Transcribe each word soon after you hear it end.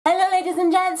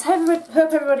and gents,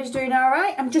 hope everybody's doing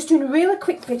alright. I'm just doing a really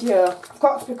quick video. I've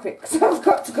got to be quick because I've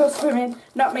got to go swimming.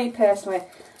 Not me personally.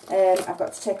 I've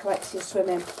got to take Alexia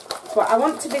swimming. But I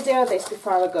want to video this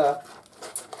before I go.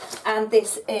 And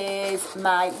this is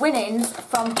my winnings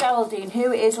from Geraldine,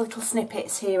 who is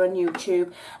Littlesnippets here on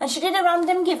YouTube. And she did a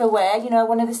random giveaway, you know,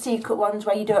 one of the secret ones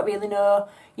where you don't really know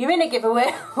you're in a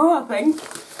giveaway, I think.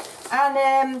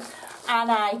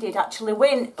 And I did actually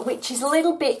win, which is a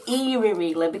little bit eerie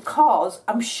really, because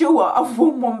I'm sure I've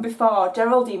won one before.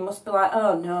 Geraldine must be like,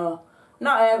 oh no,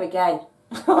 not her again.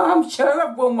 I'm sure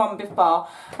I've won one before.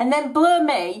 And then blow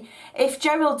me if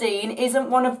Geraldine isn't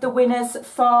one of the winners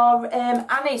for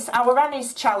our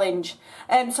Annie's challenge.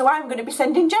 So I'm going to be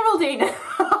sending Geraldine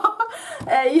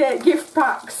a gift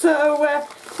pack. So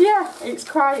yeah, it's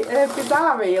quite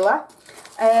bizarre really.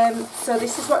 So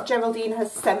this is what Geraldine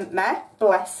has sent me,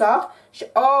 bless her. She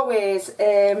always,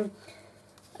 oh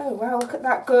wow, look at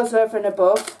that, goes over and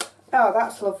above. Oh,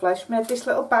 that's lovely. She made this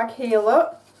little bag here,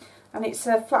 look. And it's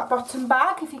a flat bottom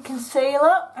bag, if you can see,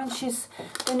 look. And she's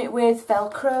done it with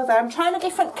Velcro there. I'm trying a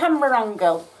different camera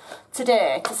angle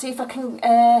today to see if I can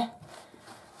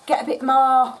get a bit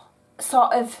more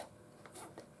sort of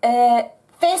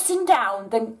facing down,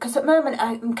 because at the moment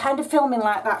I'm kind of filming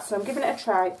like that, so I'm giving it a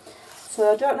try.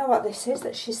 So I don't know what this is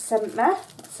that she's sent me.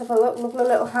 Let's have a look, lovely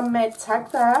little handmade tag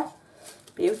there.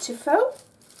 Beautiful.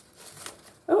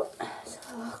 Oh, let's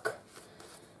have a look.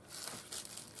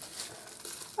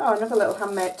 Oh, another little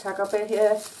handmade tag. I'll be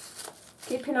here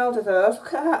keeping hold of those.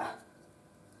 Look at that.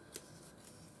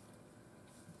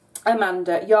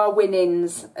 Amanda, your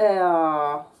winnings.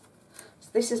 Oh, so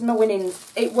this is my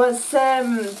winnings. It was,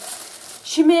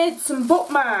 she made some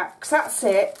bookmarks. That's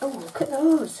it. Oh, look at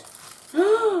those.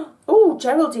 Oh,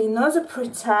 Geraldine, those are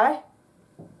pretty.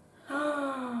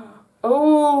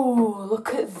 Oh,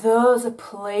 look at those are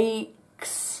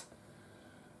plaques.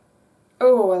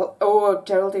 Oh, well, oh,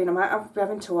 Geraldine, I might be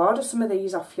having to order some of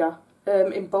these off you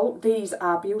in bulk. These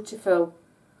are beautiful.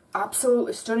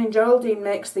 Absolutely stunning. Geraldine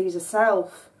makes these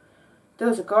herself.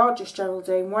 Those are gorgeous,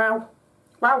 Geraldine. Wow.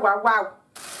 Wow, wow, wow.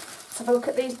 Let's have a look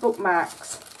at these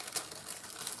bookmarks.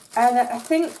 And I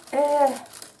think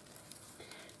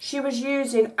she was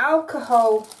using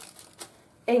alcohol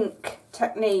ink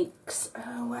techniques.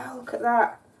 Oh wow, look at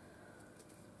that.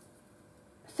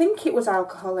 I think it was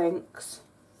alcohol inks.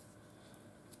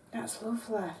 That's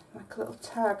lovely, like a little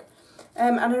tag.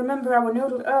 And I remember our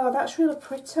noodle, oh that's really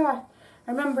pretty. I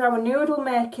remember our noodle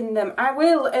making them. I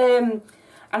will, and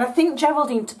I think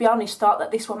Geraldine, to be honest, thought that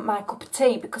this wasn't my cup of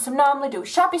tea, because I normally do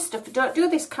shabby stuff. I don't do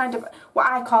this kind of, what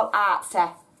I call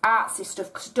artsy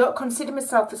stuff, because I don't consider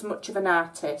myself as much of an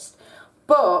artist.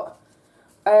 But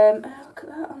oh, look at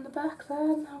that on the back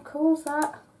there. How cool is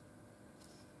that?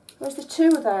 Where's the two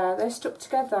there? They're stuck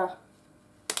together.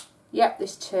 Yep,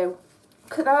 there's two.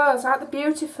 Look at those, aren't they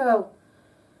beautiful?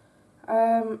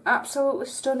 Absolutely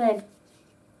stunning.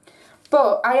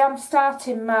 But I am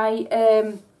starting my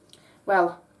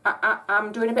well,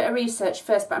 I'm doing a bit of research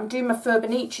first, but I'm doing my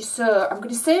Furniture, so I'm going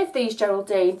to save these,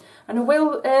 Geraldine, and I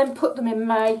will put them in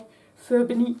my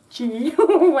Furniture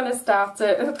when I start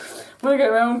it, when I get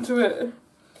around to it.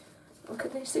 Look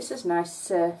at this, this is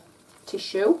nice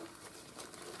tissue.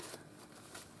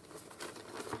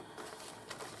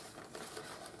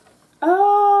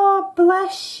 Oh,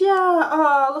 bless you.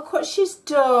 Oh, look what she's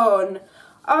done.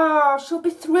 Oh, she'll be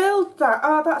thrilled that.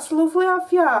 Oh, that's lovely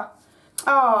of you.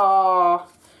 Oh,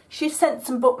 she sent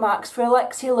some bookmarks for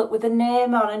Alexia, look, with a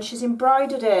name on, and she's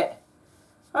embroidered it.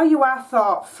 Oh, you are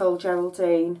thoughtful,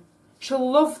 Geraldine.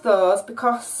 She'll love those,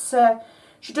 because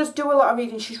she does do a lot of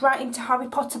reading. She's right into Harry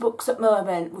Potter books at the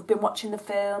moment. We've been watching the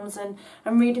films and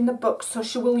reading the books, so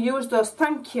she will use those.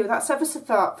 Thank you, that's ever so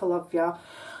thoughtful of you.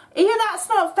 Yeah, that's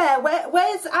not fair.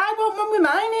 Where's, I want one with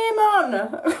my name on.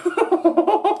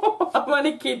 I'm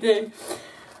only kidding.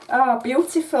 Oh,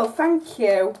 beautiful, thank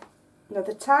you.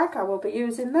 Another tag, I will be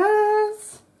using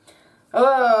those.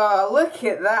 Oh, look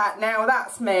at that. Now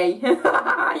that's me.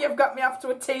 You've got me off to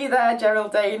a T there,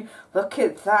 Geraldine. Look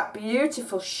at that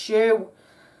beautiful shoe.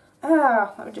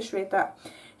 Ah, let me just read that.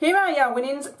 Here are your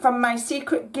winnings from my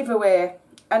secret giveaway.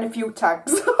 And a few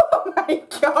tags. Oh my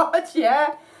God,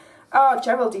 yeah. Oh,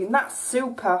 Geraldine, that's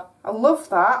super. I love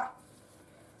that.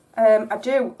 I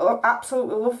do.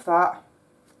 Absolutely love that.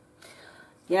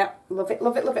 Yeah, love it,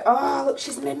 love it, love it. Oh, look,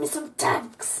 she's made me some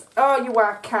tags. Oh, you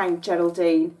are kind,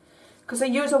 Geraldine. Because I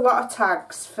use a lot of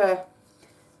tags for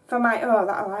my, oh,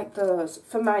 that I like those,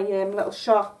 for my little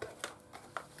shop.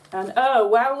 And, oh,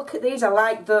 well, look at these, I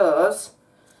like those.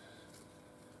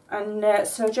 And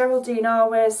so Geraldine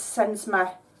always sends me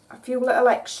a few little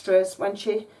extras when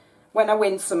she when I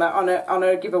win some on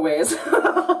her giveaways.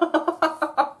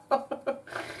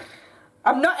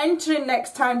 I'm not entering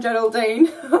next time, Geraldine,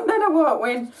 and then I won't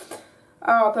win.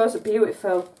 Oh, those are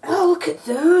beautiful. Oh, look at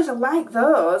those. I like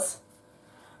those.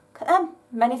 Look at them.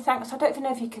 Many thanks. I don't even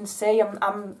know if you can see.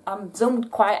 I'm zoomed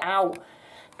quite out,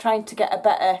 trying to get a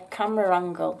better camera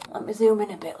angle. Let me zoom in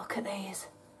a bit. Look at these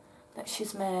that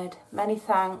she's made. Many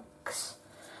thanks.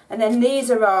 And then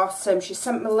these are awesome. She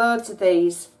sent me loads of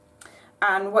these.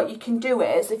 And what you can do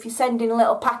is, if you're sending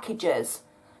little packages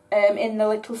in the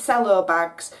little cello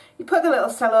bags, you put the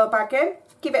little cello bag in,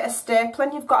 give it a staple,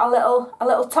 and you've got a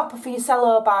little topper for your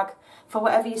cello bag for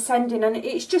whatever you're sending, and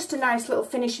it's just a nice little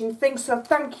finishing thing. So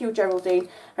thank you, Geraldine.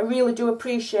 I really do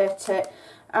appreciate it,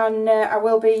 and I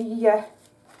will be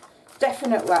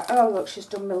definitely. Oh look, she's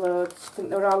done me loads. I think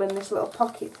they're all in this little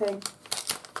pocket thing.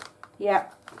 Yeah.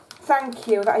 Thank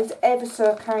you, that is ever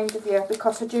so kind of you,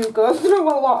 because I do go through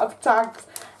a lot of tags.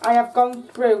 I have gone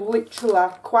through literally,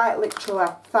 quite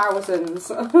literally, thousands.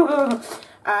 And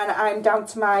I'm down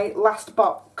to my last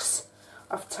box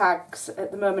of tags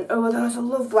at the moment. Oh, those are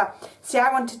lovely. See,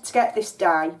 I wanted to get this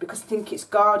die because I think it's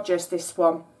gorgeous, this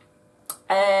one.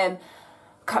 Can't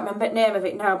remember the name of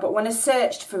it now, but when I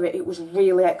searched for it, it was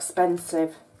really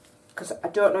expensive. Because I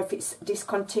don't know if it's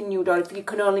discontinued or if you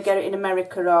can only get it in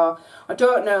America, or I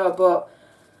don't know, but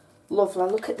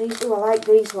lovely. Look at these. Oh, I like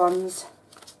these ones.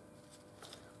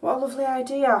 What a lovely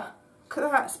idea. Look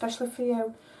at that, especially for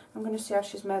you. I'm going to see how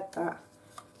she's made that.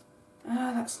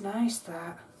 Ah, that's nice,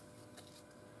 that.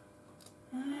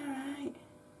 Alright.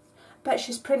 Bet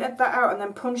she's printed that out and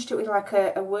then punched it with like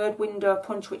a word window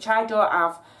punch, which I don't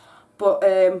have. But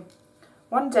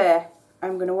one day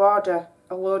I'm going to order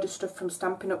a load of stuff from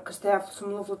Stampin' Up, because they have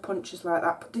some lovely punches like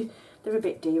that, but they're a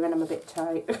bit dear and I'm a bit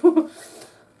tight.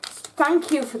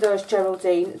 Thank you for those,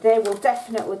 Geraldine. They will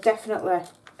definitely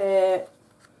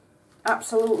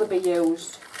absolutely be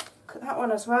used. Look at that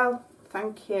one as well.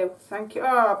 Thank you. Thank you.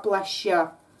 Oh, bless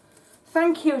you.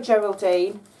 Thank you,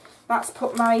 Geraldine. That's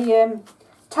put my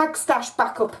tag stash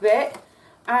back up a bit,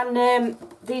 and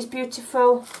these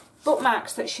beautiful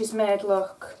bookmarks that she's made,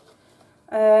 look.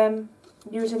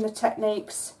 Using the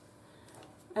techniques,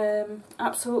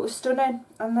 absolutely stunning.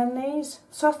 And then these.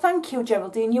 So thank you,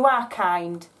 Geraldine. You are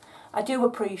kind. I do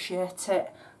appreciate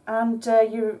it, and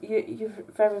you're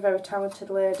a very, very talented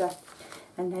lady.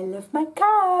 And I love my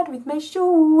card with my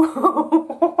shoe.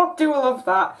 I do love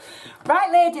that.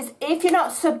 Right, ladies, if you're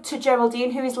not subbed to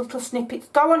Geraldine, who is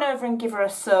Littlesnippets, go on over and give her a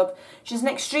sub. She's an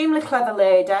extremely clever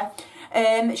lady.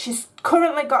 She's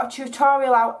currently got a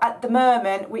tutorial out at the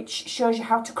moment which shows you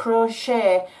how to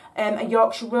crochet a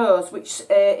Yorkshire Rose, which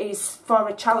is for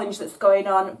a challenge that's going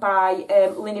on by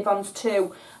Lynn Yvonne's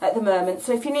 2 at the moment.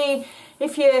 So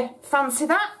if you fancy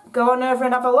that, go on over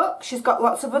and have a look. She's got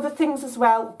lots of other things as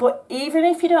well, but even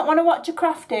if you don't want to watch her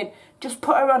crafting, just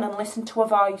put her on and listen to her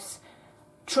voice.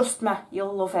 Trust me,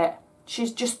 you'll love it.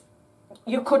 She's just,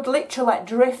 you could literally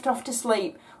drift off to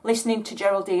sleep listening to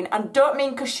Geraldine, and don't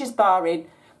mean because she's boring.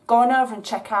 Go on over and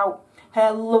check out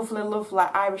her lovely, lovely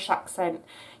Irish accent.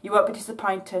 You won't be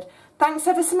disappointed. Thanks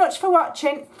ever so much for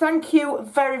watching. Thank you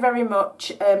very, very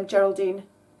much, Geraldine.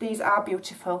 These are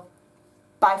beautiful.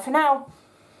 Bye for now.